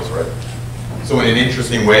grows, right? So in an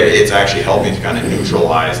interesting way, it's actually helping to kind of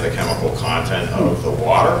neutralize the chemical content of the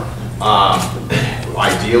water.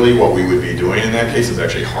 Ideally, what we would be doing in that case is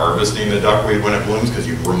actually harvesting the duckweed when it blooms, because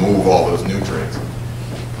you remove all those nutrients.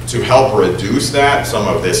 To help reduce that, some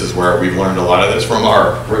of this is where we've learned a lot of this from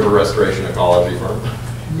our river restoration ecology firm,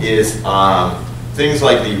 is things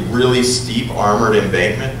like the really steep armored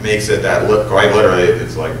embankment makes it that look quite literally,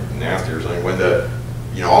 it's like nasty or something. When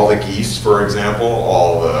all the geese, for example,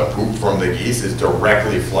 all the poop from the geese is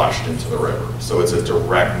directly flushed into the river. So it's a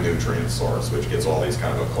direct nutrient source, which gets all these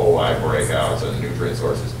kind of E. coli breakouts and nutrient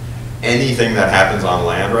sources. Anything that happens on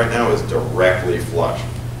land right now is directly flushed.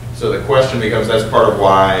 So the question becomes, that's part of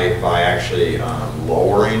why by actually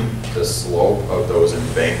lowering the slope of those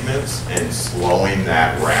embankments and slowing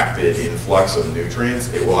that rapid influx of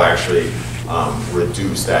nutrients, it will actually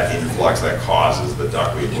reduce that influx that causes the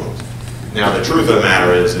duckweed blooms. Now the truth of the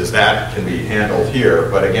matter is that can be handled here,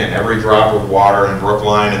 but again, every drop of water in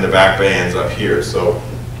Brookline and the Back Bay ends up here. So,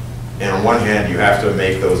 and on one hand, you have to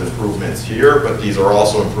make those improvements here, but these are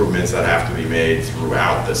also improvements that have to be made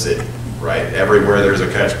throughout the city, right? Everywhere there's a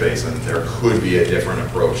catch basin, there could be a different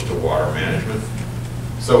approach to water management.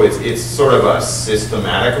 So it's sort of a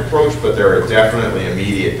systematic approach, but there are definitely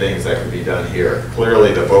immediate things that can be done here.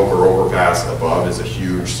 Clearly, the Boker overpass above is a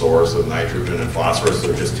huge source of nitrogen and phosphorus,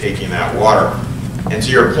 so just taking that water. And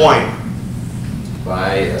to your point,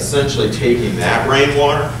 by essentially taking that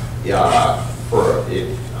rainwater,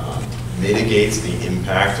 mitigates the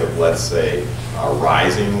impact of, let's say,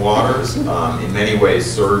 rising waters. In many ways,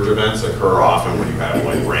 surge events occur often when you have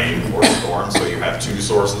like rain or storm, so you have two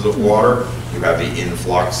sources of water. You have the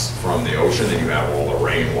influx from the ocean, and you have all the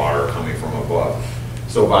rainwater coming from above.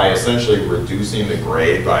 So by essentially reducing the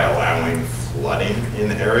grade by allowing flooding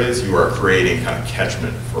in areas, you are creating kind of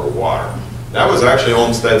catchment for water. That was actually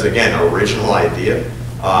Olmsted's, again, original idea.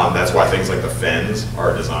 That's why things like the fens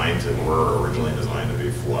were originally designed to be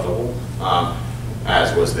floodable.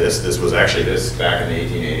 As was this. This was actually, back in the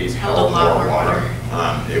 1880s, held more water.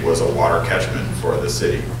 It was a water catchment for the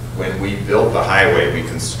city. When we built the highway, we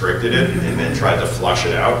constricted it and then tried to flush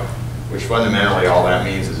it out, which fundamentally all that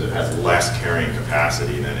means is it has less carrying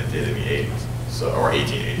capacity than it did in the 80s, or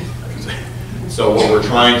 1880s, I should say. So what we're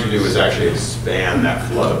trying to do is actually expand that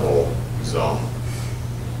floodable zone.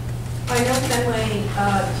 I know Fenway,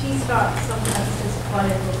 T-Stop sometimes is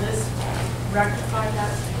flooded. Will this rectify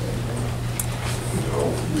that situation?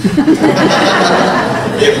 No.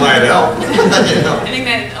 It might help. You know? I think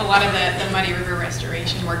that a lot of the Muddy River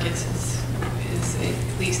restoration work is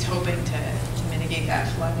at least hoping to mitigate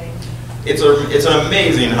that flooding. It's an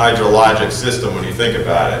amazing hydrologic system when you think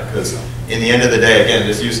about it, because in the end of the day, again,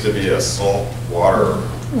 this used to be a salt water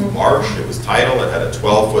marsh. It was tidal. It had a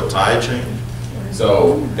 12-foot tide change.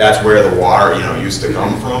 So that's where the water, used to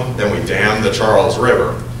come from. Then we dammed the Charles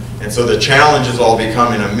River. And so the challenge is all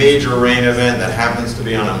becoming a major rain event that happens to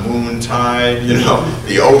be on a moon tide.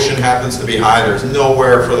 The ocean happens to be high. There's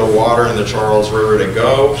nowhere for the water in the Charles River to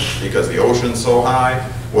go because the ocean's so high.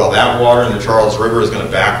 Well, that water in the Charles River is going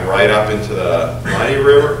to back right up into the Muddy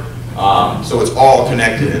River. So it's all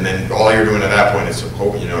connected, and then all you're doing at that point is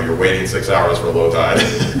hope, you're waiting 6 hours for low tide.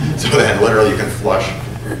 So then literally you can flush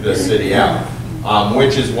the city out.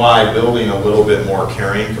 Which is why building a little bit more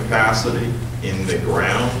carrying capacity in the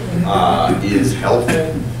ground is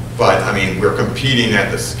helpful. But I mean, we're competing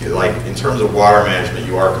at the scale, like in terms of water management,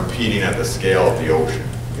 you are competing at the scale of the ocean.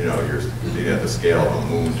 You're competing at the scale of a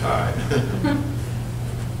moon tide.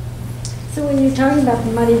 So when you're talking about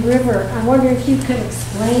the Muddy River, I wonder if you could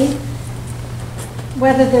explain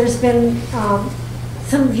whether there's been,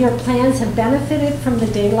 some of your plans have benefited from the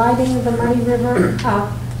daylighting of the Muddy River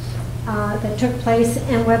that took place,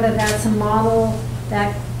 and whether that's a model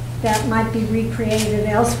that might be recreated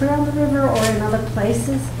elsewhere on the river or in other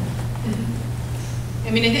places? I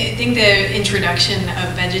mean, I think the introduction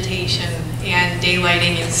of vegetation and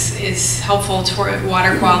daylighting is helpful toward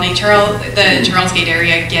water quality. The Charles Gate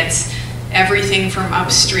area gets everything from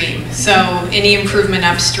upstream. So any improvement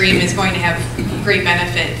upstream is going to have great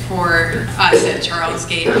benefit for us at Charles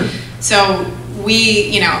Gate. So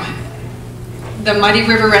we, the Muddy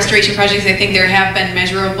River restoration projects, I think there have been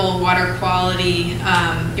measurable water quality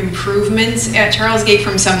improvements at Charles Gate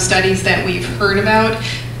from some studies that we've heard about.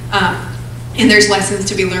 And there's lessons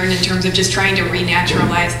to be learned in terms of just trying to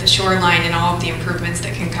renaturalize the shoreline and all of the improvements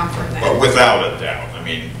that can come from that. But without a doubt, I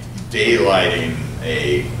mean, daylighting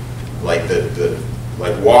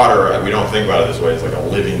like water, we don't think about it this way, it's like a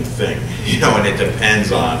living thing, and it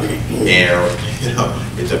depends on air,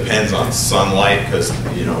 it depends on sunlight, because,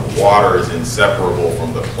 water is inseparable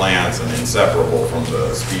from the plants and inseparable from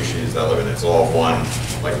the species that live in it. It's all one,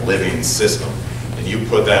 living system. And you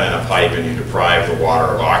put that in a pipe and you deprive the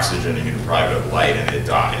water of oxygen and you deprive it of light and it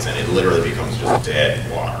dies, and it literally becomes just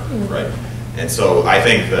dead water, right? And so I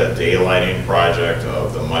think the daylighting project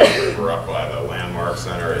of the Muddy River up by the Landmark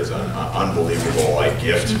Center is an unbelievable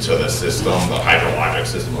gift to the system, the hydrologic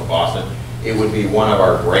system of Boston. It would be one of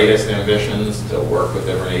our greatest ambitions to work with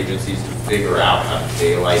different agencies to figure out how to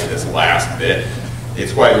daylight this last bit.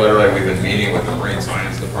 It's quite literally, we've been meeting with the Marine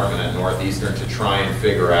Science Department at Northeastern to try and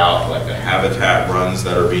figure out the habitat runs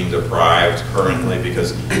that are being deprived currently,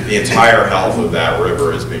 because the entire health of that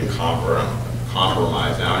river is being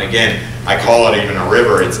compromised now. And again, I call it even a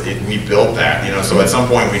river, we built that, so at some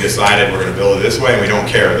point we decided we're going to build it this way, and we don't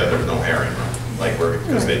care that there's no herring run,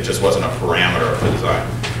 because it just wasn't a parameter of the design.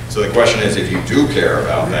 So the question is, if you do care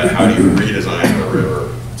about that, how do you redesign the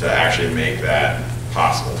river to actually make that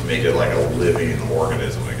possible, to make it like a living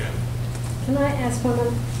organism again? Can I ask one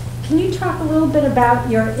more? Can you talk a little bit about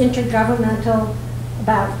your intergovernmental,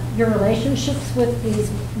 about your relationships with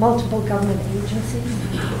these multiple government agencies?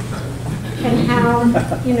 And how,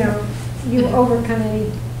 you overcome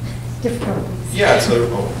any difficulties? Yeah, so...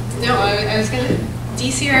 No, I was going to...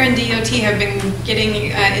 DCR and DOT have been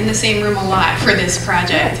getting in the same room a lot for this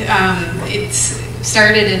project. It's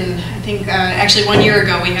started in, I think, actually 1 year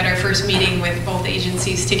ago, we had our first meeting with both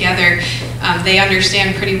agencies together. They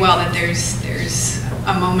understand pretty well that there's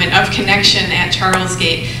a moment of connection at Charles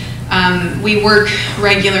Gate. We work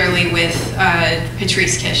regularly with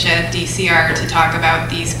Patrice Kish at DCR to talk about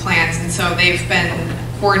these plans, and so they've been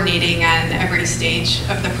coordinating on every stage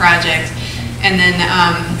of the project. And then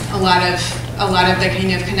a lot of the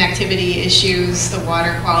kind of connectivity issues, the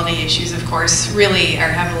water quality issues, of course, really are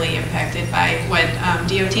heavily impacted by what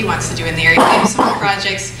DOT wants to do in the area. We have some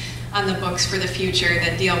projects on the books for the future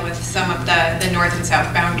that deal with some of the north and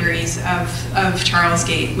south boundaries of Charles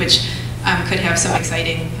Gate, which could have some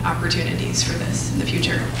exciting opportunities for this in the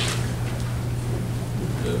future.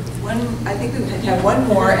 I think we have one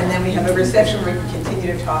more, and then we have a reception where we can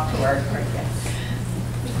continue to talk to our guests.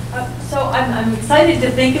 So I'm excited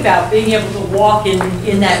to think about being able to walk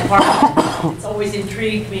in that park. It's always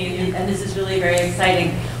intrigued me, and this is really very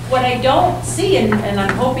exciting. What I don't see, and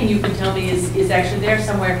I'm hoping you can tell me is actually there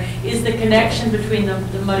somewhere, is the connection between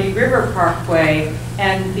the Muddy River Parkway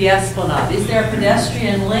and the Esplanade. Is there a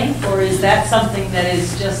pedestrian link, or is that something that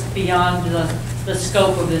is just beyond the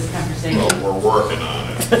scope of this conversation? Well, we're working on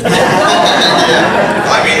it. Yeah.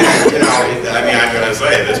 I'm going to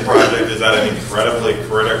say, this project is at an incredibly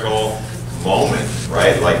critical moment,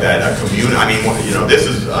 right? Like that, a community, this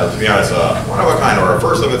is, to be honest, one of a kind, or a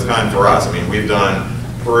first of its kind for us. We've done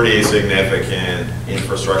pretty significant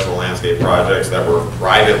infrastructural landscape projects that were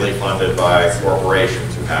privately funded by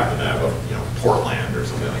corporations who happen to have Portland or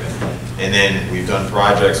something like that. And then we've done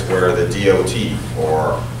projects where the DOT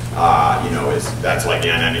or that's like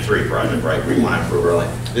the I-93 project, right? We want to improve our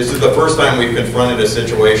lane. This is the first time we've confronted a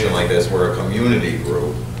situation like this where a community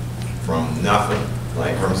group from nothing,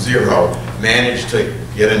 like from zero, managed to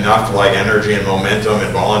get enough energy and momentum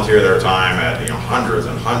and volunteer their time at hundreds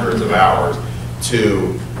and hundreds of hours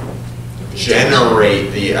to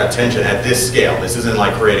generate the attention at this scale. This isn't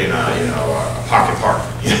like creating a pocket park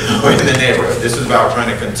in the neighborhood. This is about trying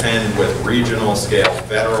to contend with regional scale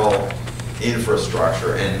federal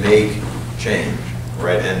infrastructure and make change,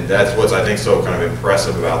 right? And that's what's I think so kind of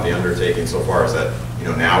impressive about the undertaking so far is that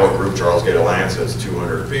now a group, Charles Gate Alliance, has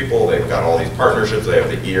 200 people. They've got all these partnerships. They have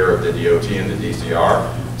the ear of the DOT and the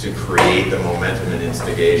DCR to create the momentum and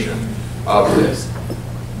instigation of this.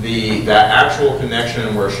 That actual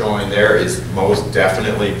connection we're showing there is most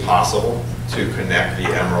definitely possible to connect the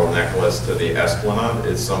Emerald Necklace to the Esplanade.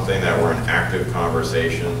 It's something that we're in active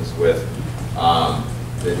conversations with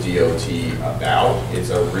the DOT about. It's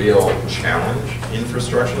a real challenge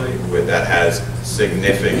infrastructurally that has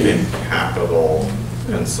significant capital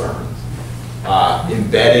concerns.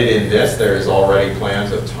 Embedded in this, there is already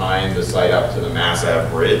plans of tying the site up to the Mass Ave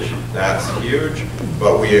Bridge. That's huge,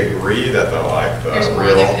 but we agree that the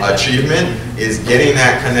real achievement is getting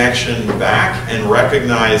that connection back and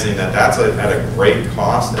recognizing that that's at a great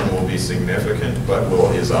cost and will be significant, but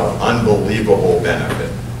is of unbelievable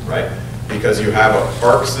benefit, right? Because you have a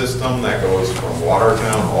park system that goes from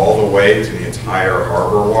Watertown all the way to the entire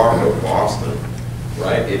harbor walk of Boston,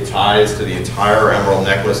 right? It ties to the entire Emerald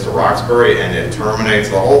Necklace to Roxbury, and it terminates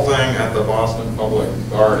the whole thing at the Boston Public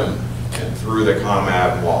Garden and through the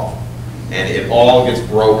ComAv Mall. And it all gets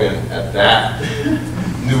broken at that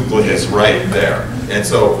nucleus right there. And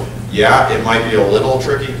so, yeah, it might be a little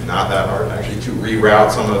tricky, not that hard actually, to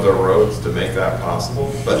reroute some of the roads to make that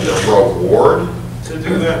possible, but the reward to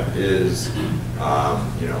do that is, a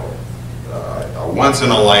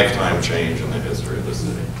once-in-a-lifetime change in the history of the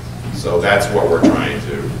city. So that's what we're trying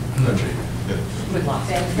to achieve. Good luck.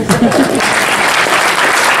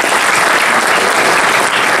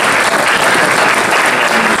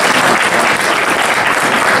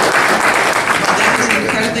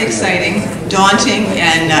 Incredibly exciting, daunting,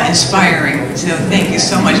 and inspiring. So thank you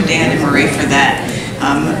so much, Dan and Marie, for that.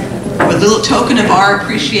 A little token of our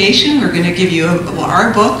appreciation, we're going to give you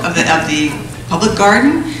our book of the public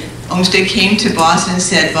garden. Olmsted came to Boston and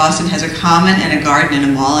said Boston has a common and a garden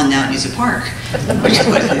and a mall, and now it needs a park, which is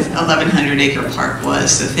what his 1,100-acre park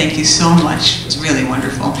was. So thank you so much. It's really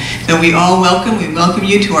wonderful. So we welcome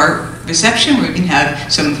you to our reception where we can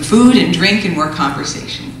have some food and drink and more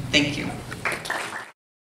conversation. Thank you.